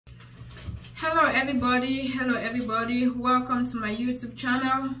Hello everybody, welcome to my YouTube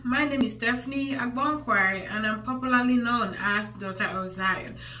channel. My name is Stephanie Agbonkwae and I'm popularly known as Daughter of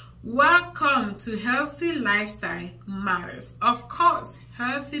Zion. Welcome to Healthy Lifestyle Matters. Of course,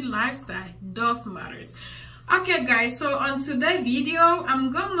 healthy lifestyle does matters. Okay guys, so on today's video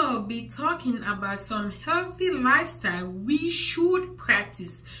I'm gonna be talking about some healthy lifestyle we should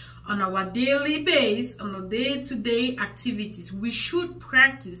practice on our daily basis, on our day-to-day activities. We should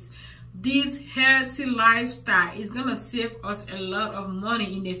practice this healthy lifestyle. Is gonna save us a lot of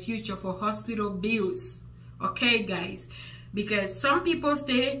money in the future for hospital bills. Okay guys, because some people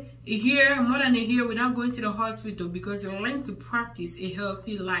stay a year, more than a year, without going to the hospital because they learn to practice a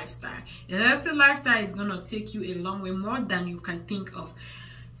healthy lifestyle. A healthy lifestyle is gonna take you a long way, more than you can think of.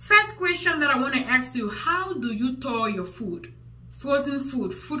 First question that I want to ask you: how do you thaw your food? Frozen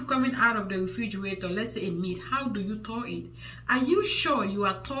food coming out of the refrigerator, let's say a meat, how do you thaw it? Are you sure you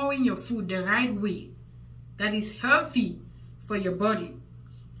are thawing your food the right way that is healthy for your body?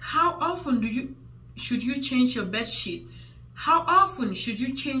 How often should you change your bed sheet? How often should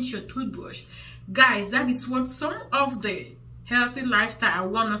you change your toothbrush? Guys, that is what some of the healthy lifestyle I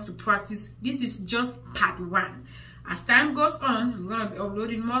want us to practice. This is just part one. As time goes on, I'm going to be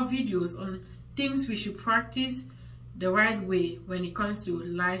uploading more videos on things we should practice the right way when it comes to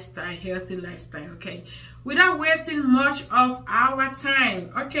lifestyle, healthy lifestyle. Okay, without wasting much of our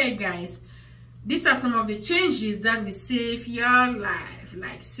time, okay guys, these are some of the changes that will save your life,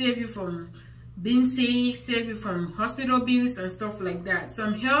 like save you from being sick, save you from hospital bills and stuff like that.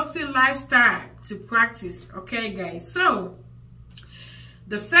 Some healthy lifestyle to practice. Okay guys, so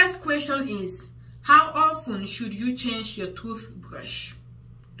the first question is, how often should you change your toothbrush?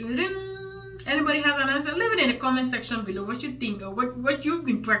 Anybody has an answer? Leave it in the comment section below what you think or what you've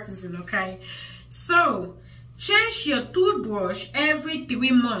been practicing. Okay, so change your toothbrush every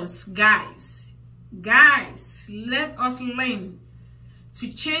 3 months. Guys, let us learn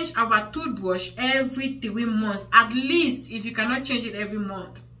to change our toothbrush every 3 months. At least, if you cannot change it every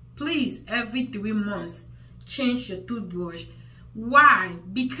month, please, every 3 months change your toothbrush. Why?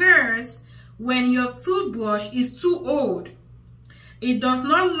 Because when your toothbrush is too old, it does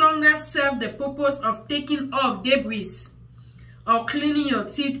no longer serve the purpose of taking off debris or cleaning your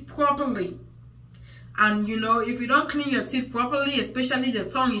teeth properly. And you know, if you don't clean your teeth properly, especially the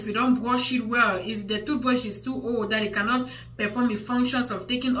tongue, if you don't brush it well, if the toothbrush is too old that it cannot perform the functions of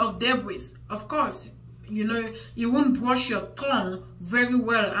taking off debris, of course, you know, you won't brush your tongue very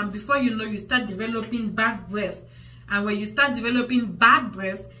well, and before you know, you start developing bad breath. And when you start developing bad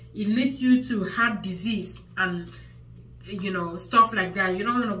breath, it leads you to heart disease and, you know, stuff like that. You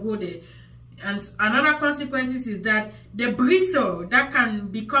don't want to go there. And another consequences is that the bristle that can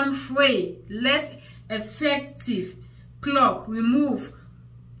become fray, less effective clog, remove,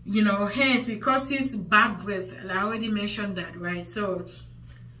 you know, hence it causes bad breath. And I already mentioned that, right? So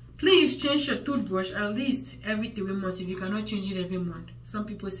please change your toothbrush at least every 3 months. If you cannot change it every month, some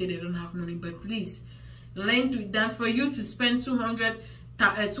people say they don't have money, but please learn to that. For you to spend 200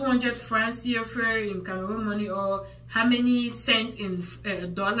 francs CFA in Cameroon money, or how many cents in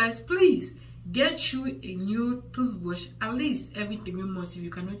dollars, please get you a new toothbrush at least every 3 months. If you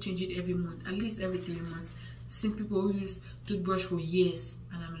cannot change it every month, at least every 3 months. I've seen people who use toothbrush for years,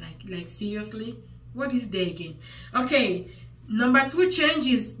 and I'm like seriously, what is there again? Okay, number 2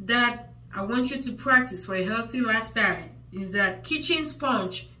 changes that I want you to practice for a healthy lifestyle is that kitchen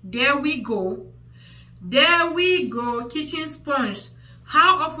sponge. There we go, kitchen sponge.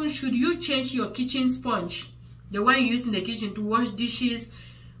 How often should you change your kitchen sponge? The one you use in the kitchen to wash dishes,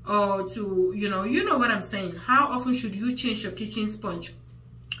 or to, you know what I'm saying. How often should you change your kitchen sponge?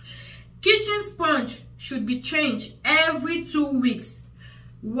 Kitchen sponge should be changed every 2 weeks.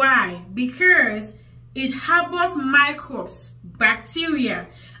 Why? Because it harbors microbes, bacteria,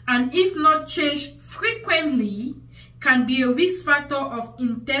 and if not changed frequently, can be a risk factor of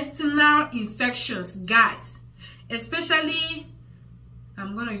intestinal infections, guys. Especially,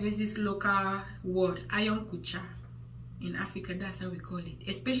 I'm gonna use this local word, iron kucha. In Africa, that's how we call it.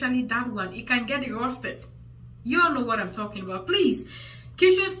 Especially that one, it can get roasted. You all know what I'm talking about. Please,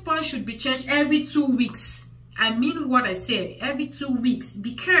 kitchen sponge should be changed every 2 weeks. I mean what I said, every 2 weeks,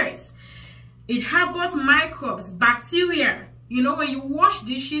 because it harbors microbes, bacteria. You know, when you wash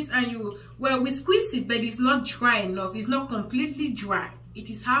dishes and we squeeze it, but it's not dry enough. It's not completely dry. It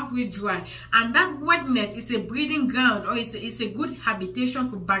is halfway dry, and that wetness is a breeding ground, or it's a good habitation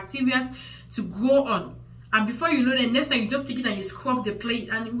for bacteria to grow on. And before you know, the next time you just take it and you scrub the plate,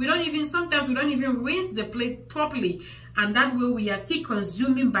 and sometimes we don't even rinse the plate properly, and that way we are still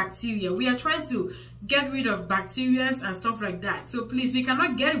consuming bacteria. We are trying to get rid of bacteria and stuff like that. So please, we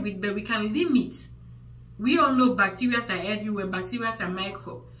cannot get rid, but we can limit. We all know bacteria are everywhere. Bacteria are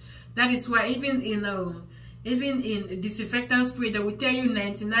micro. That is why even in disinfectant spray, they will tell you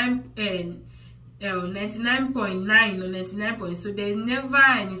 99.9 or 99. So there is never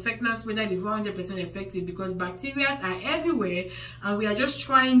an infectant spray that is 100% effective, because bacteria are everywhere, and we are just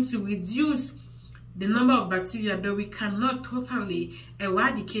trying to reduce the number of bacteria, but we cannot totally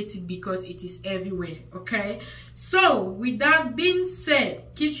eradicate it because it is everywhere. Okay, so with that being said,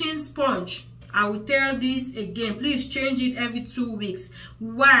 kitchen sponge, I will tell this again, please change it every 2 weeks.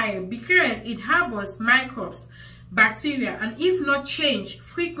 Why? Because it harbors microbes, bacteria, and if not changed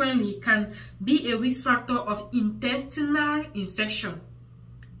frequently, can be a risk factor of intestinal infection.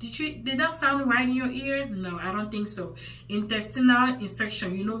 Did that sound right in your ear? No, I don't think so. Intestinal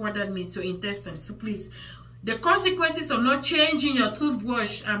infection, you know what that means, so intestine. So please, the consequences of not changing your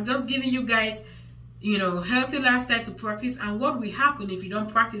toothbrush, I'm just giving you guys, you know, healthy lifestyle to practice, and what will happen if you don't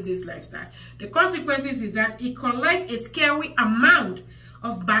practice this lifestyle. The consequences is that it collects a scary amount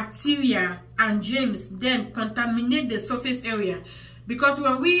of bacteria and germs, then contaminate the surface area. Because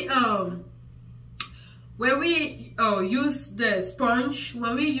when we use the sponge,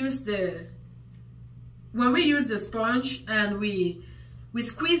 when we use the sponge and we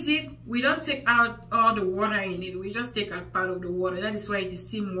squeeze it, we don't take out all the water in it, we just take out part of the water. That is why it is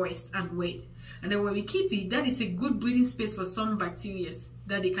still moist and wet. And then when we keep it, that is a good breathing space for some bacteria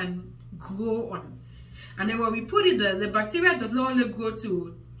that they can grow on. And then when we put it there, the bacteria does not only grow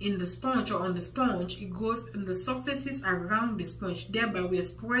in the sponge or on the sponge, it goes in the surfaces around the sponge. Thereby we are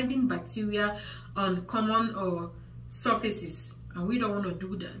spreading bacteria on common surfaces, and we don't want to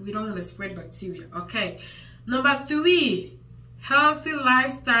do that. We don't want to spread bacteria. Okay, number 3 healthy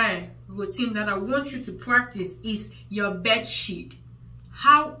lifestyle routine that I want you to practice is your bed sheet.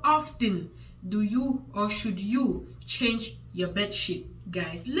 How often do you or should you change your bed sheet,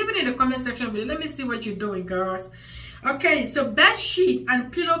 guys? Leave it in the comment section below. Let me see what you're doing, girls. Okay, so bed sheet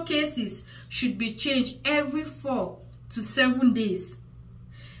and pillowcases should be changed every 4 to 7 days.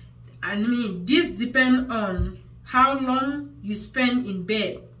 I mean, this depends on how long you spend in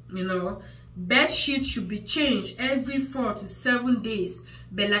bed. You know, bed sheet should be changed every 4 to 7 days.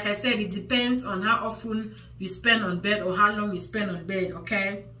 But like I said, it depends on how often you spend on bed or how long you spend on bed.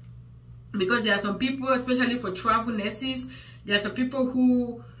 Okay, because there are some people, especially for travel nurses, there are some people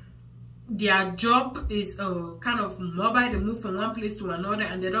who their job is kind of mobile. They move from one place to another,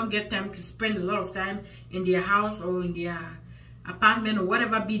 and they don't get time to spend a lot of time in their house or in their apartment or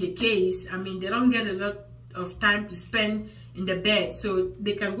whatever be the case. I mean, they don't get a lot of time to spend in the bed, so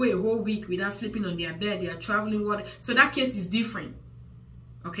they can go a whole week without sleeping on their bed. They are traveling, so that case is different.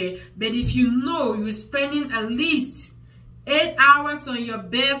 Okay, but if you know you're spending at least 8 hours on your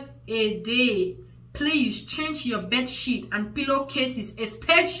bed a day, please change your bed sheet and pillowcases,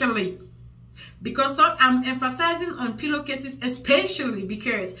 especially. Because I'm emphasizing on pillowcases especially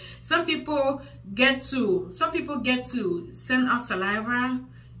because some people get to send out saliva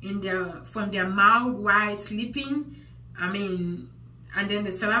from their mouth while sleeping. I mean, and then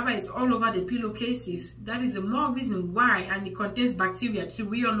the saliva is all over the pillowcases. That is the more reason why, and it contains bacteria too.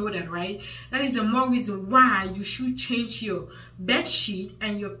 We all know that, right? That is the more reason why you should change your bed sheet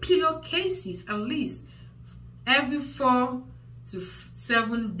and your pillowcases at least every 4 to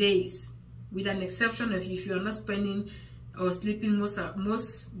 7 days, with an exception of if you are not spending or sleeping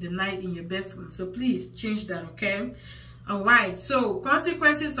most the night in your bathroom. So please change that. Okay, all right. So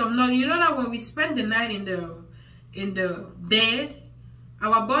consequences of not, you know that when we spend the night in the bed,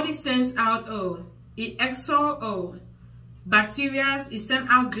 our body sends out it exhales bacteria, it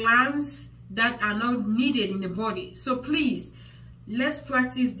sends out glands that are not needed in the body. So please, let's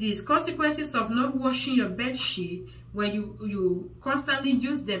practice this. Consequences of not washing your bed sheet when you constantly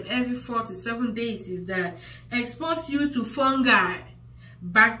use them every 4 to 7 days is that expose you to fungi,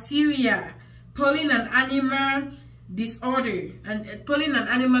 bacteria, pollen and animal disorder, and pollen and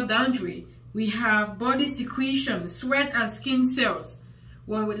animal dandruff. We have body secretion, sweat and skin cells.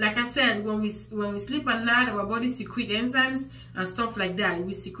 Like I said, when we sleep at night, our body secrete enzymes and stuff like that.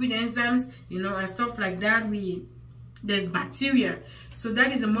 We secrete enzymes, you know, and stuff like that. There's bacteria. So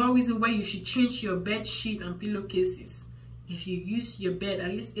that is the more reason why you should change your bed sheet and pillowcases. If you use your bed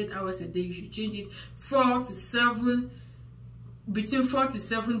at least 8 hours a day, you should change it between 4 to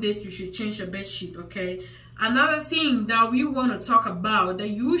 7 days. You should change your bed sheet. Okay, another thing that we want to talk about that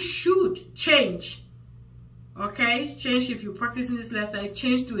you should change, okay, change if you're practicing this lifestyle,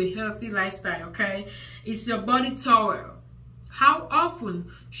 change to a healthy lifestyle, okay, it's your body towel. How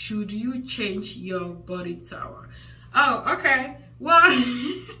often should you change your body towel? Oh, okay, well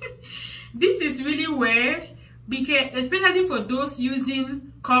This is really weird, because especially for those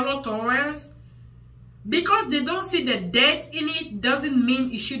using color towels, because they don't see the dirt in it doesn't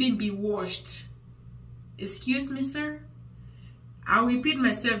mean it shouldn't be washed. Excuse me, sir? I'll repeat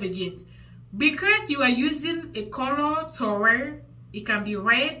myself again. Because you are using a color towel, it can be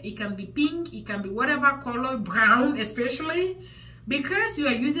red, it can be pink, it can be whatever color, brown especially. Because you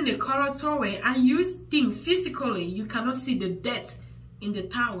are using a color towel and you think physically you cannot see the dirt in the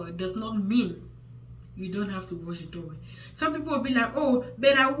towel, does not mean you don't have to wash the towel. Some people will be like, oh,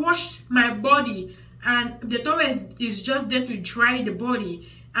 but I wash my body and the towel is just there to dry the body.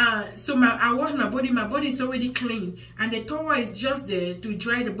 So I wash my body is already clean, and the towel is just there to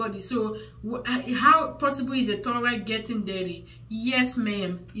dry the body. So how possible is the towel getting dirty? Yes,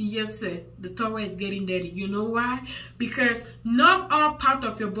 ma'am. Yes, sir. The towel is getting dirty. You know why? Because not all part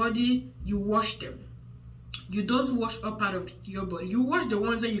of your body you wash them. You don't wash all part of your body. You wash the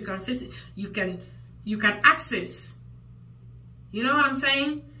ones that you can face, you can access. You know what I'm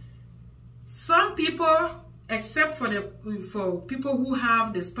saying? Some people, except for people who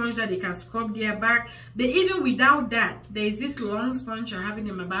have the sponge that they can scrub their back, but even without that, there is this long sponge I have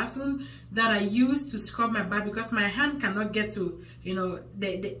in my bathroom that I use to scrub my back, because my hand cannot get to, you know,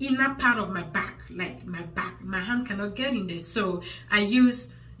 the inner part of my back, like my back. My hand cannot get in there, so I use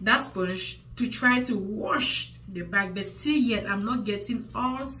that sponge to try to wash the back, but still yet I'm not getting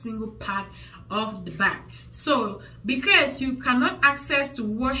all single part of the back. So because you cannot access to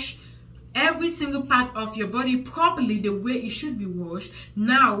wash every single part of your body properly the way it should be washed,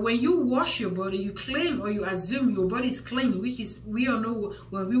 now when you wash your body, you claim or you assume your body is clean, which is, we all know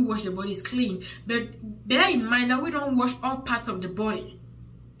when we wash the body is clean, but bear in mind that we don't wash all parts of the body,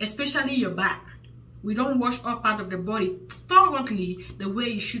 especially your back. We don't wash all part of the body thoroughly the way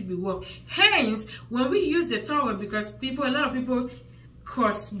it should be washed. Hence, when we use the towel, because a lot of people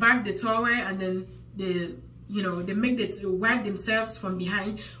cross back the towel and then they make it wipe themselves from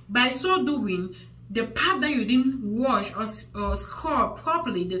behind. By so doing, the part that you didn't wash or scrub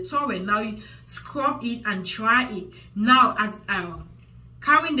properly, the towel, now you scrub it and dry it. Now, as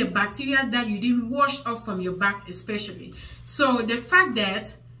carrying the bacteria that you didn't wash off from your back, especially. So the fact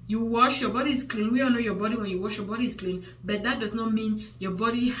that you wash, your body is clean. We all know your body, when you wash, your body is clean, but that does not mean your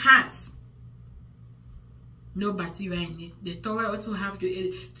body has no bacteria in it. The towel also have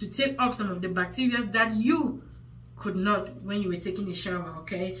to take off some of the bacteria that you could not when you were taking a shower.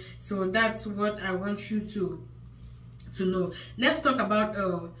 Okay, so that's what I want you to know. Let's talk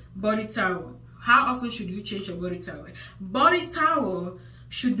about body towel. How often should you change your body towel? Body towel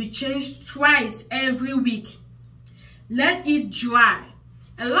should be changed twice every week. Let it dry.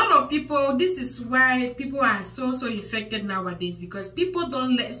 A lot of people, this is why people are so infected nowadays, because people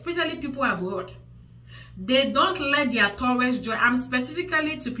don't let, especially people abroad, they don't let their towels dry. I'm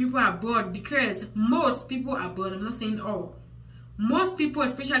specifically to people abroad, because most people abroad, I'm not saying all, most people,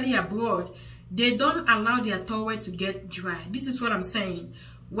 especially abroad, they don't allow their towel to get dry. This is what I'm saying.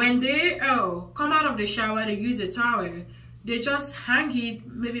 When they come out of the shower, they use a towel, they just hang it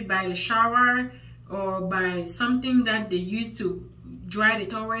maybe by the shower or by something that they use to dry the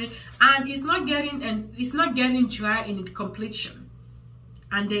towel, and it's not getting dry in its completion,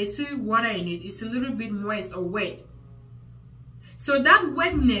 and there's still water in it. It's a little bit moist or wet, so that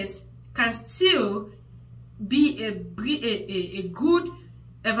wetness can still be a good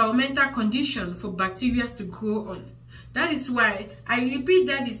environmental condition for bacteria to grow on. That is why I repeat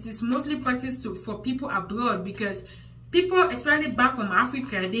that it is mostly practiced for people abroad, because people, especially back from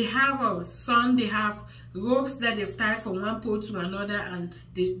Africa, they have sun, they have ropes that they've tied from one pole to another, and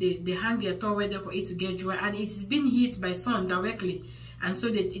they hang their towel there for it to get dry, and it's been hit by sun directly, and so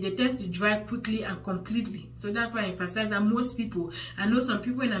they tend to dry quickly and completely. So that's why I emphasize that most people, I know some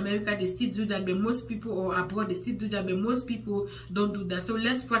people in America, they still do that, but most people, or abroad, they still do that, but most people don't do that. So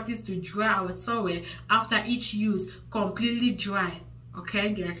let's practice to dry our towel after each use, completely dry.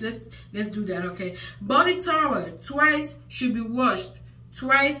 Okay guys, let's do that. Okay, body towel twice should be washed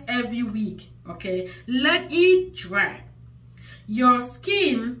twice every week. Okay, let it dry. Your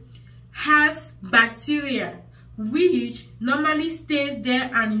skin has bacteria which normally stays there,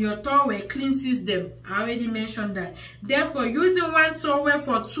 and your towel cleanses them. I already mentioned that. Therefore, using one towel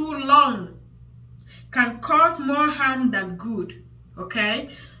for too long can cause more harm than good. Okay,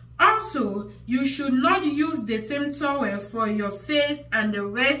 also, you should not use the same towel for your face and the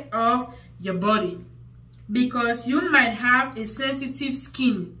rest of your body, because you might have a sensitive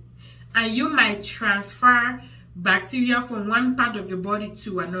skin and you might transfer bacteria from one part of your body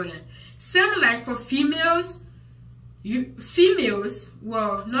to another. Same like for females,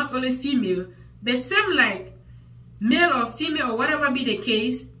 well, not only female, but same like male or female or whatever be the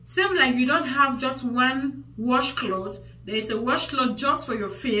case, Same like you don't have just one washcloth. There is a washcloth just for your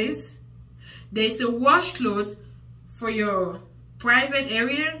face. There is a washcloth for your private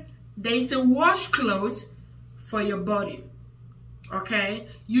area. There is a washcloth for your body. Okay?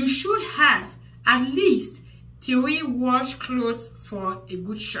 You should have at least 3 washcloths for a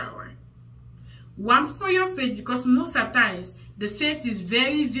good shower. One for your face, because most of the times the face is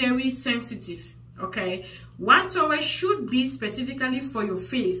very, very sensitive. Okay? One towel should be specifically for your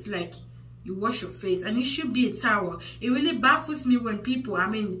face, like you wash your face, and it should be a towel. It really baffles me when people, I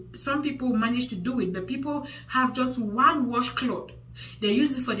mean, some people manage to do it, but people have just one washcloth. They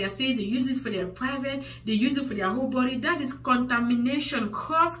use it for their face, they use it for their private, they use it for their whole body. That is contamination,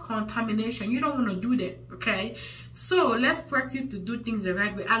 cross-contamination. You don't want to do that, okay? So let's practice to do things the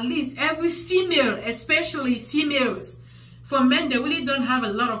right way. At least every female, especially females. For men, they really don't have a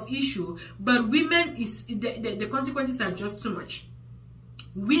lot of issue, but women, the consequences are just too much.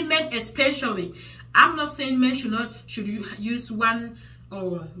 Women especially. I'm not saying men should use one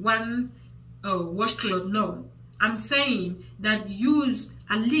washcloth. No, I'm saying that use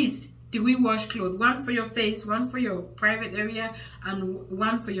at least 3 washcloths, one for your face, one for your private area, and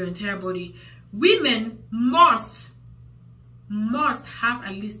one for your entire body. Women must have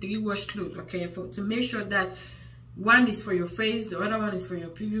at least 3 washcloths, okay, to make sure that one is for your face, the other one is for your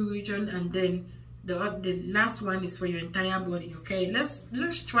preview region, and then the last one is for your entire body. Okay, let's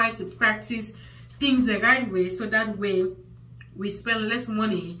try to practice things the right way, so that way we spend less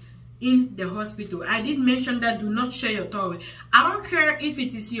money in the hospital. I did mention that do not share your towel. I don't care if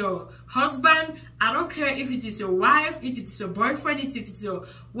it is your husband, I don't care if it is your wife, if it is your boyfriend, if it is your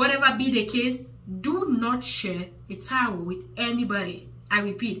whatever be the case, do not share a towel with anybody. I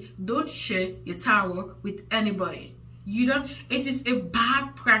repeat, don't share your towel with anybody. You don't, it is a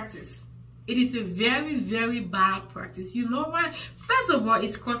bad practice. It is a very, very bad practice. You know why? First of all,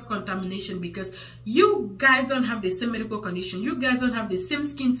 it's cross-contamination, because you guys don't have the same medical condition. You guys don't have the same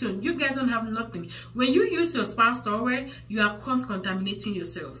skin tone. You guys don't have nothing. When you use your spouse towel, you are cross-contaminating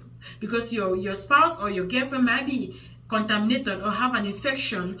yourself, because your spouse or your girlfriend might be contaminated or have an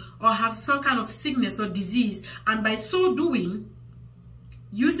infection or have some kind of sickness or disease, and by so doing,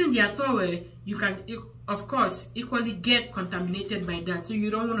 using their towel, you can, of course, equally get contaminated by that. So you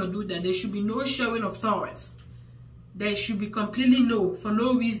don't want to do that. There should be no showing of towels. There should be completely no, for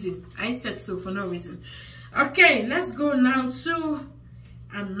no reason. I said so, for no reason. Okay, let's go now to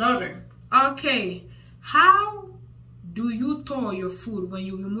another. Okay, how do you thaw your food when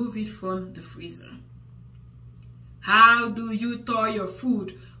you remove it from the freezer? How do you thaw your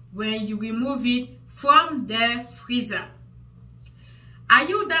food when you remove it from the freezer? Are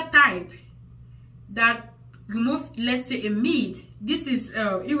you that type that remove, let's say, a meat? This is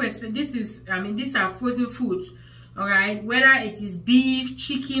these are frozen foods, all right? Whether it is beef,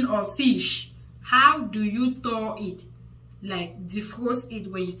 chicken, or fish, how do you thaw it? Like defrost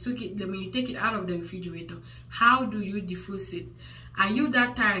it when you take it out of the refrigerator. How do you defrost it? Are you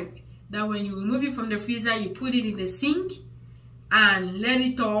that type that when you remove it from the freezer, you put it in the sink and let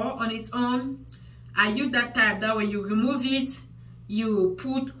it thaw on its own? Are you that type that when you remove it, you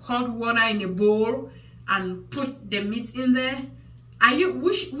put hot water in a bowl and put the meat in there? Are you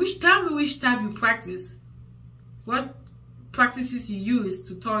tell me which type you practice? What practices you use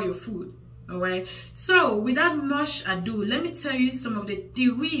to thaw your food? All right. So without much ado, let me tell you some of the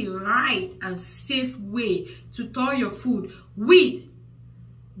 3 right and safe way to thaw your food with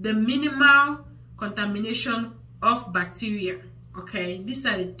the minimal contamination of bacteria. Okay, these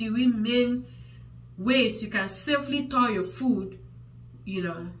are the 3 main ways you can safely thaw your food. You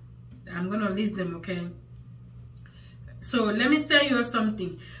know, I'm gonna list them, okay? So let me tell you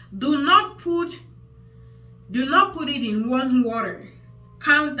something. Do not put it in warm water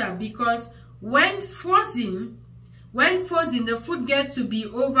counter, because when frozen, the food gets to be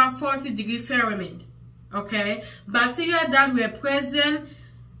over 40°F. Okay, bacteria that were present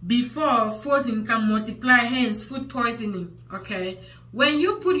before frozen can multiply, hence food poisoning. Okay, when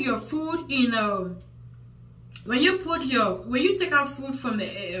you put your food in when you take out food from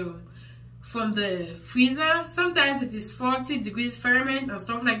the freezer, sometimes it is 40°F and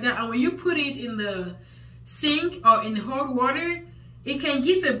stuff like that, and when you put it in the sink or in hot water, it can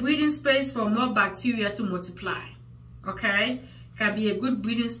give a breathing space for more bacteria to multiply. Okay, can be a good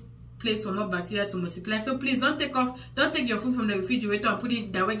breathing place for more bacteria to multiply. So please don't take your food from the refrigerator and put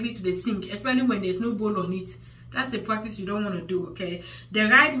it directly to the sink, especially when there's no bowl on it. That's a practice you don't want to do. Okay, the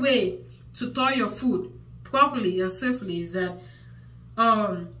right way to thaw your food properly and safely is that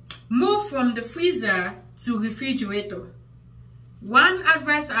move from the freezer to refrigerator. One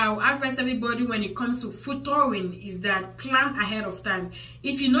advice I will advise everybody when it comes to food storing is that plan ahead of time.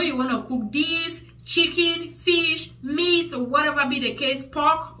 If you know you want to cook beef, chicken, fish, meat, or whatever be the case,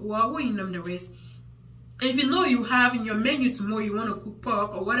 pork, well, what you know the rest. If you know you have in your menu tomorrow you want to cook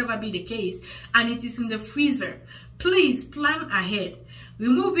pork or whatever be the case, and it is in the freezer, please plan ahead.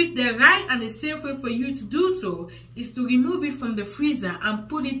 Remove it. The right and the safe way for you to do so is to remove it from the freezer and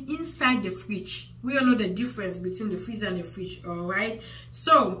put it inside the fridge. We all know the difference between the freezer and the fridge, all right?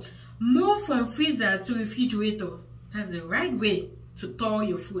 So move from freezer to refrigerator. That's the right way to thaw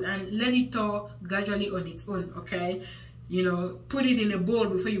your food, and let it thaw gradually on its own, okay? You know, put it in a bowl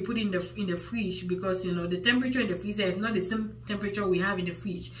before you put it in the fridge, because you know the temperature in the freezer is not the same temperature we have in the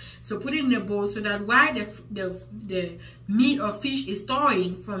fridge. So put it in a bowl so that while the meat or fish is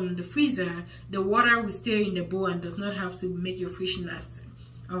thawing from the freezer, the water will stay in the bowl and does not have to make your fish nasty.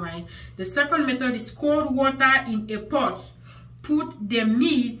 All right. The second method is cold water in a pot. Put the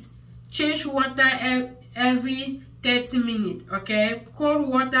meat, change water every 30 minutes. Okay, cold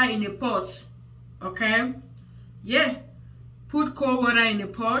water in a pot. Okay, yeah. Put cold water in a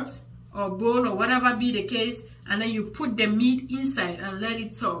pot or bowl or whatever be the case, and then you put the meat inside and let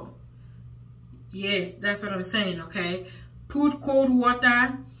it thaw. Yes, that's what I'm saying, okay? Put cold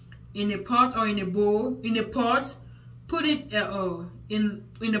water in a pot or in a bowl, in a pot. Put it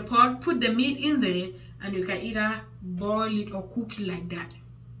in a pot, put the meat in there, and you can either boil it or cook it like that.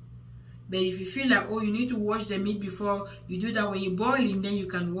 But if you feel like, oh, you need to wash the meat before you do that, when you boil it, then you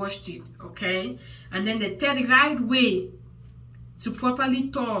can wash it, okay? And then the third right way to properly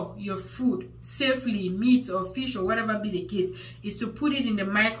thaw your food safely, meat or fish or whatever be the case, is to put it in the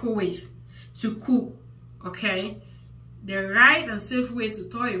microwave to cook, okay? The right and safe way to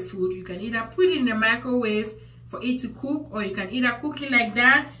thaw your food, you can either put it in the microwave for it to cook, or you can either cook it like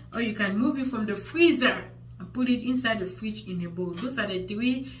that, or you can move it from the freezer and put it inside the fridge in a bowl. Those are the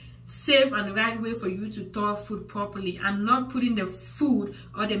three safe and right way for you to thaw food properly, and not putting the food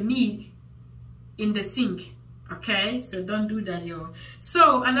or the meat in the sink. Okay, so don't do that, y'all.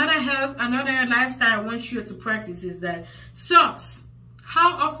 So another lifestyle I want you to practice is that socks.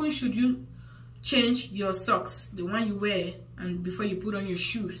 How often should you change your socks, the one you wear, and before you put on your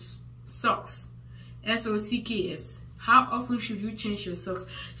shoes? Socks, S-O-C-K-S. How often should you change your socks?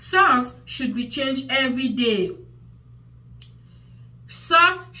 Socks should be changed every day.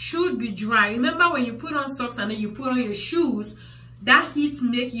 Socks should be dry. Remember, when you put on socks and then you put on your shoes, that heat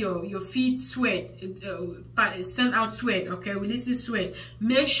make your feet sweat, send out sweat, okay, releases sweat.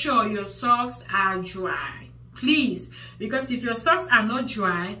 Make sure your socks are dry, please, because if your socks are not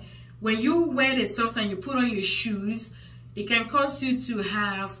dry, when you wear the socks and you put on your shoes, it can cause you to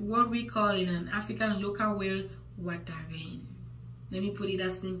have what we call in an African local way, watering. Let me put it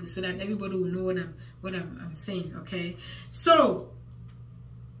that simple so that everybody will know what I'm saying, okay? So,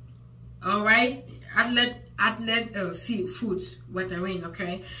 all right, athlete foot watering,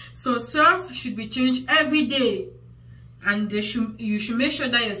 okay? So socks should be changed every day, and you should make sure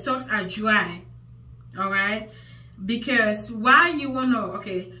that your socks are dry, all right? Because why you want to,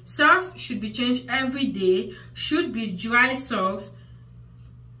 okay, socks should be changed every day, should be dry socks,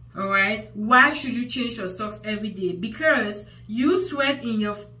 all right? Why should you change your socks every day? Because you sweat in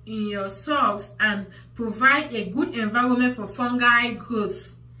your socks and provide a good environment for fungi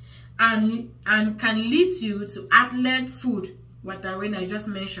growth, and can lead you to athlete food, what I just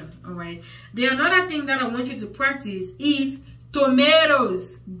mentioned, all right? The another thing that I want you to practice is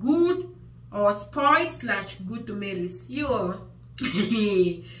tomatoes, good or spoiled / good tomatoes. Yo,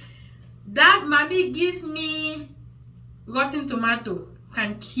 that mommy give me rotten tomato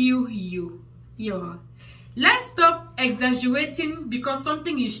can kill you. Yo, let's stop exaggerating because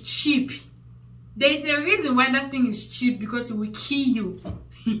something is cheap. There is a reason why that thing is cheap, because it will kill you.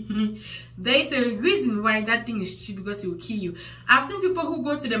 There is a reason why that thing is cheap, because it will kill you. I've seen people who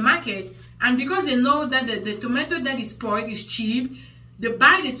go to the market, and because they know that the tomato that is spoiled is cheap, they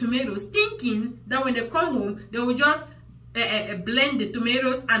buy the tomatoes thinking that when they come home, they will just blend the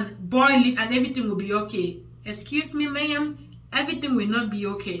tomatoes and boil it and everything will be okay. Excuse me, ma'am, everything will not be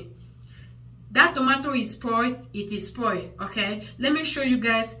okay. That tomato is spoiled, it is spoiled, okay? Let me show you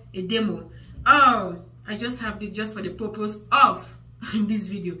guys a demo. Oh, I just have it just for the purpose of this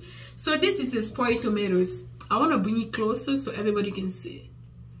video. So this is a spoiled tomatoes. I want to bring it closer so everybody can see.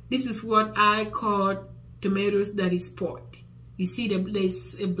 This is what I call tomatoes that is spoiled. You see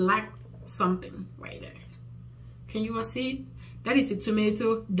there's a black something right there. Can you all see it? That is a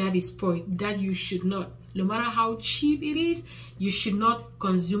tomato that is spoiled, that you should not, no matter how cheap it is, you should not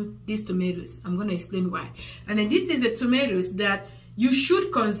consume these tomatoes. I'm going to explain why. And then this is the tomatoes that you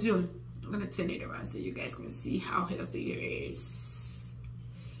should consume. I'm going to turn it around so you guys can see how healthy it is.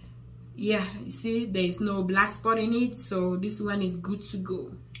 Yeah, you see, there is no black spot in it, so this one is good to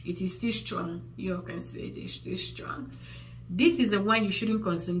go. It is still strong. You can see it is still strong. This is the one you shouldn't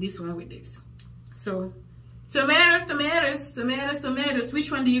consume, this one with this. So tomatoes,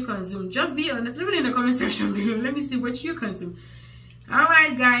 which one do you consume? Just be honest, leave it in the comment section below. Let me see what you consume. All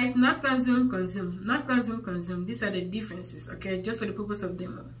right guys, not consume, consume, not consume, consume. These are the differences, okay, just for the purpose of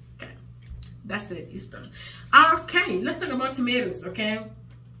demo. Okay, that's it, it's done. Okay, let's talk about tomatoes. Okay,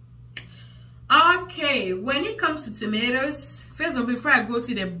 when it comes to tomatoes, first of all, before I go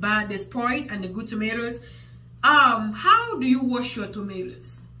to the bad, the spoiled and the good tomatoes, how do you wash your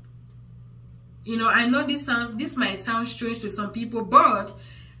tomatoes? You know, I know this might sound strange to some people, but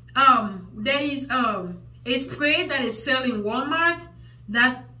there is a spray that is selling in Walmart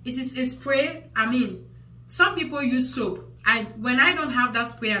that it is a spray. I mean, some people use soap. When I don't have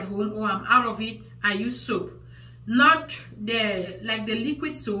that spray at home or I'm out of it, I use soap, not the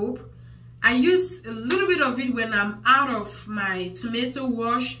liquid soap. I use a little bit of it when I'm out of my tomato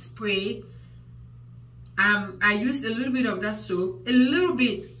wash spray. I use a little bit of that soap, a little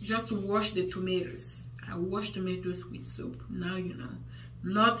bit, just to wash the tomatoes. I wash tomatoes with soap. Now you know,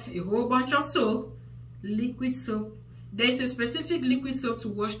 not a whole bunch of soap, liquid soap. There's a specific liquid soap to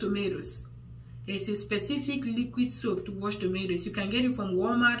wash tomatoes. There's a specific liquid soap to wash tomatoes. You can get it from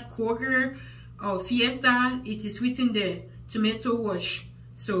Walmart, Kroger, or Fiesta. It is within the tomato wash.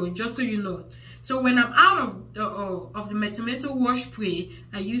 So just so you know, so when I'm out of my tomato wash spray,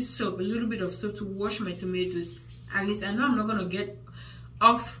 I use soap, a little bit of soap to wash my tomatoes. At least I know I'm not gonna get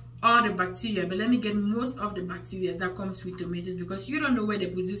off all the bacteria, but let me get most of the bacteria that comes with tomatoes, because you don't know where they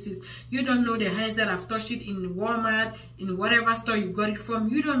produce it. You don't know the hands that have touched it in Walmart, in whatever store you got it from.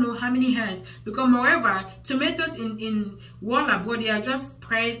 You don't know how many hands, because moreover, tomatoes in Walmart, but they are just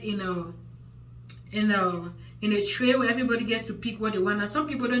spread in a tray where everybody gets to pick what they want. And some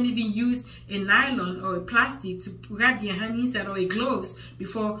people don't even use a nylon or a plastic to wrap their hand inside, or a gloves,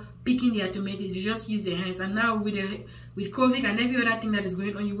 before picking their tomatoes. They just use their hands. And now with COVID and every other thing that is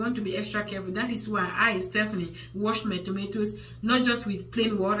going on, you want to be extra careful. That is why I, Stephanie, washed my tomatoes, not just with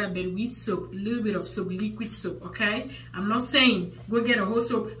plain water, but with soap, a little bit of soap, liquid soap, okay? I'm not saying go get a whole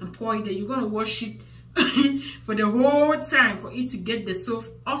soap and pour it there. You're going to wash it for the whole time for it to get the soap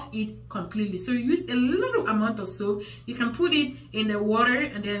off it completely. So you use a little amount of soap. You can put it in the water,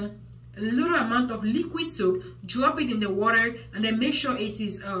 and then a little amount of liquid soap, drop it in the water, and then make sure it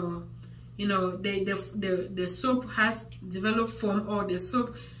is you know, the soap has developed foam, or the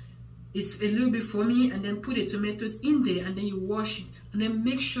soap is a little bit foamy, and then put the tomatoes in there, and then you wash it, and then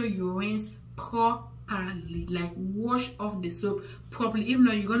make sure you rinse properly, like wash off the soap properly. If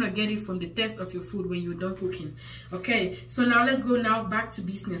not, you're gonna get it from the taste of your food when you're done cooking. Okay, so now let's go now back to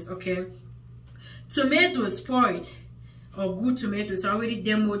business. Okay, tomatoes spoiled or good tomatoes. I already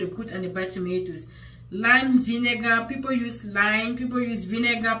demoed the good and the bad tomatoes. Lime vinegar, people use lime, people use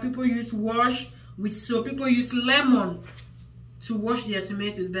vinegar, people use wash with soap, people use lemon to wash their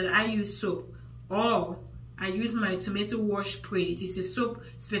tomatoes, but I use soap, or I use my tomato wash spray. It is a soap,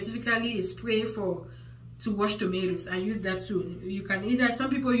 specifically a spray to wash tomatoes. I use that too. You can either, some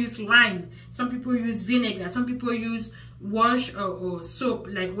people use lime, some people use vinegar, some people use wash or soap,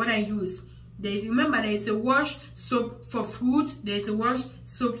 like what I use. Remember, there is a wash soap for fruit, there is a wash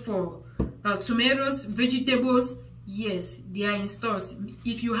soap for tomatoes, vegetables. Yes, they are in stores.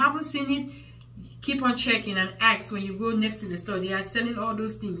 If you haven't seen it, keep on checking and ask when you go next to the store. They are selling all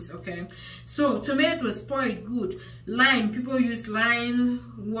those things. Okay, so tomatoes spoiled good. Lime, people use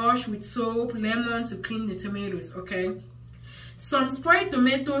lime, wash with soap, lemon to clean the tomatoes. Okay, some spoiled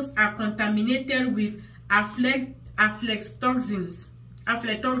tomatoes are contaminated with aflatoxins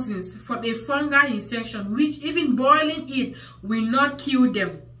from a fungal infection, which even boiling it will not kill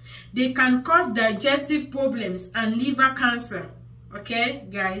them. They can cause digestive problems and liver cancer. Okay,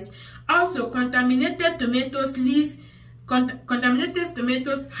 guys. Also, contaminated tomatoes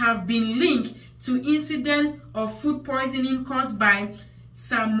have been linked to incident of food poisoning caused by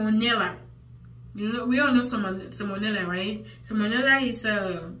salmonella. You know, we all know salmonella, right? Salmonella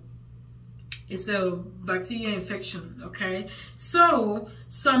is a bacteria infection. Okay, so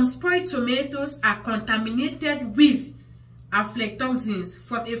some spoiled tomatoes are contaminated with aflatoxins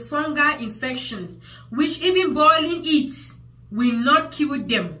from a fungal infection, which even boiling it will not kill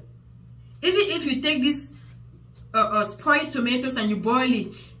them. Even if you take this spoiled tomatoes and you boil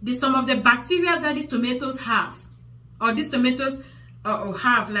it, some of the bacteria that these tomatoes have, or these tomatoes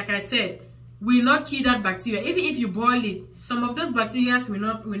have, like I said, will not kill that bacteria. Even if you boil it, some of those bacteria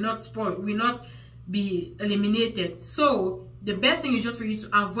will not spoil, will not be eliminated. So the best thing is just for you to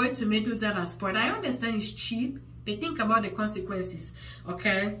avoid tomatoes that are spoiled. I understand it's cheap, but think about the consequences.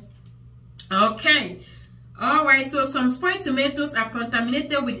 Okay, Okay. All right, so some spoiled tomatoes are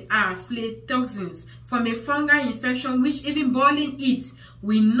contaminated with aflatoxins from a fungal infection, which even boiling it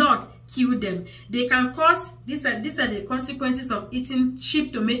will not kill them. They can cause, these are the consequences of eating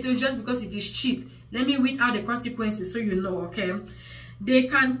cheap tomatoes just because it is cheap. Let me read out the consequences so you know, okay? They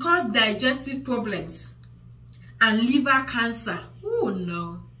can cause digestive problems and liver cancer. Oh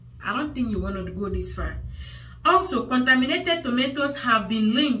no, I don't think you want to go this far. Also, contaminated tomatoes have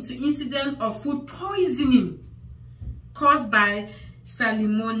been linked to incidents of food poisoning caused by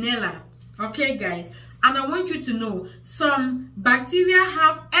salmonella. Okay, guys, and I want you to know some bacteria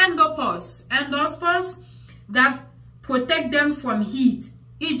have endospores that protect them from heat,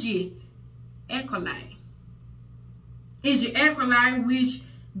 e.g. E. coli. E.g. E. coli, which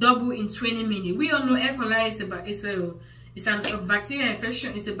double in 20 minutes. We all know E. coli is a bacterial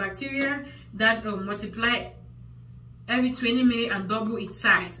infection. It's a bacteria that multiply every 20 minutes and double its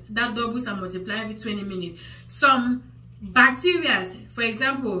size. That doubles and multiply every 20 minutes. Some bacteria, for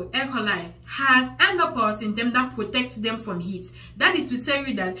example, E. coli, has endospores in them that protect them from heat. That is to tell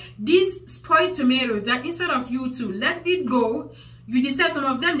you that these spoiled tomatoes, that instead of you to let it go, you decide some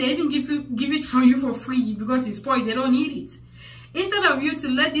of them, they even give it for you for free because it's spoiled, they don't need it. Instead of you to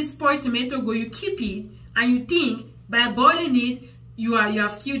let this spoiled tomato go, you keep it and you think by boiling it, you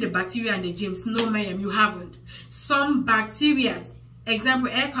have killed the bacteria and the germs. No, ma'am, you haven't. Some bacteria, example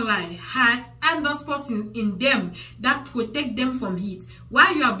E. coli, has endospores in them that protect them from heat.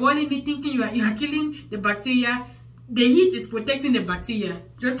 While you are boiling it, thinking you are killing the bacteria, the heat is protecting the bacteria.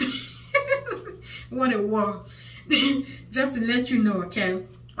 Just what a war. Just to let you know, okay?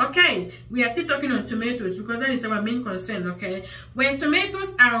 Okay, we are still talking on tomatoes because that is our main concern, okay? When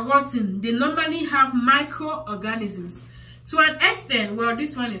tomatoes are rotten, they normally have microorganisms. To an extent, well,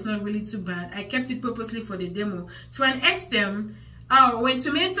 this one is not really too bad. I kept it purposely for the demo. To an extent, when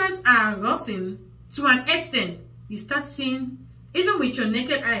tomatoes are rotten, to an extent, you start seeing, even with your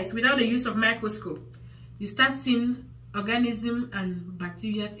naked eyes, without the use of microscope, you start seeing organisms and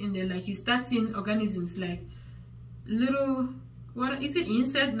bacteria in there. Like you start seeing organisms like little, what is it,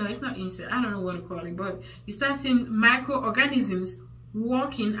 insect? No, it's not insect. I don't know what to call it, but you start seeing microorganisms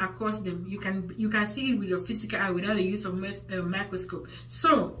walking across them. You can see it with your physical eye without the use of microscope.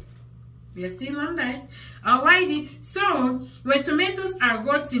 So we are still on that. Alrighty. So when tomatoes are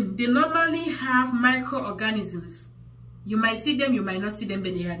rotten, they normally have microorganisms. You might see them, you might not see them,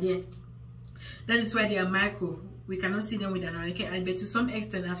 but they are there. That is why they are micro. We cannot see them with an naked eye, but to some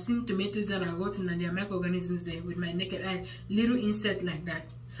extent, I've seen tomatoes that are rotten and there are microorganisms there with my naked eye, little insect like that.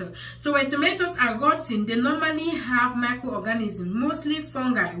 So when tomatoes are rotten, they normally have microorganisms, mostly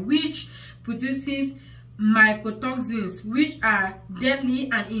fungi, which produces mycotoxins, which are deadly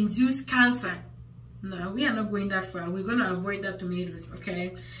and induce cancer. No, we are not going that far. We're going to avoid that tomatoes,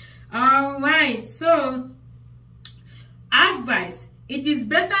 okay? All right, so advice. It is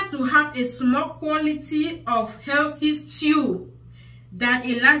better to have a small quantity of healthy stew than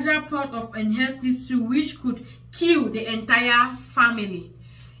a larger pot of unhealthy stew, which could kill the entire family.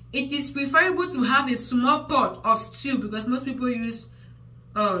 It is preferable to have a small pot of stew because most people use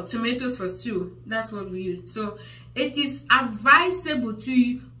tomatoes for stew. That's what we use. So it is advisable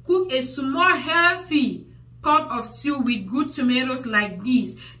to cook a small healthy pot of stew with good tomatoes like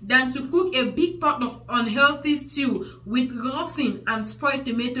this than to cook a big pot of unhealthy stew with rotten and spoiled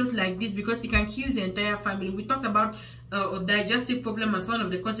tomatoes like this, because it can kill the entire family. We talked about digestive problem as one of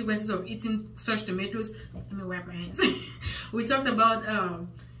the consequences of eating such tomatoes. Let me wipe my hands. We talked about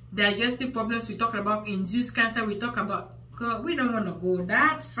digestive problems. We talked about induced cancer. We talked about, God, we don't want to go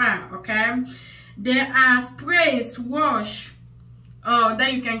that far, okay? There are sprays, wash,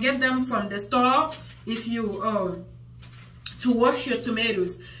 that you can get them from the store if you to wash your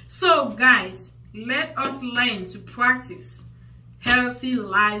tomatoes. So guys, let us learn to practice healthy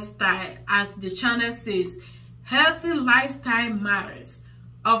lifestyle. As the channel says, healthy lifestyle matters.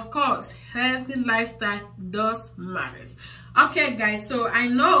 Of course, healthy lifestyle does matters. Okay guys, so I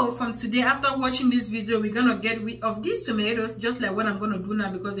know from today, after watching this video, we're gonna get rid of these tomatoes, just like what I'm gonna do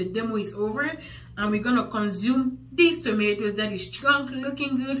now, because the demo is over, and we're gonna consume these tomatoes that is strong,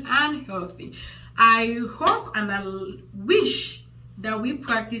 looking good and healthy. I hope and I wish that we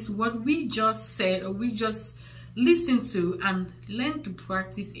practice what we just said, or we just listened to, and learn to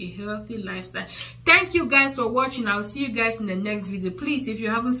practice a healthy lifestyle. Thank you guys for watching. I'll see you guys in the next video. Please, if you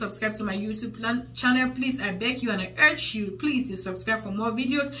haven't subscribed to my YouTube channel, please, I beg you and I urge you, please, to subscribe for more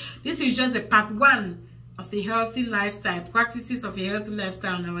videos. This is just a part 1 of a healthy lifestyle, practices of a healthy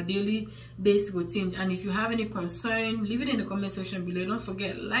lifestyle on our daily basic routine. And if you have any concern, leave it in the comment section below. Don't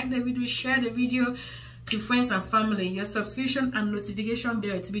forget, like the video, share the video, to friends and family. Your subscription and notification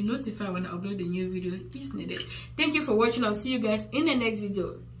bell to be notified when I upload a new video is needed. Thank you for watching. I'll see you guys in the next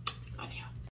video.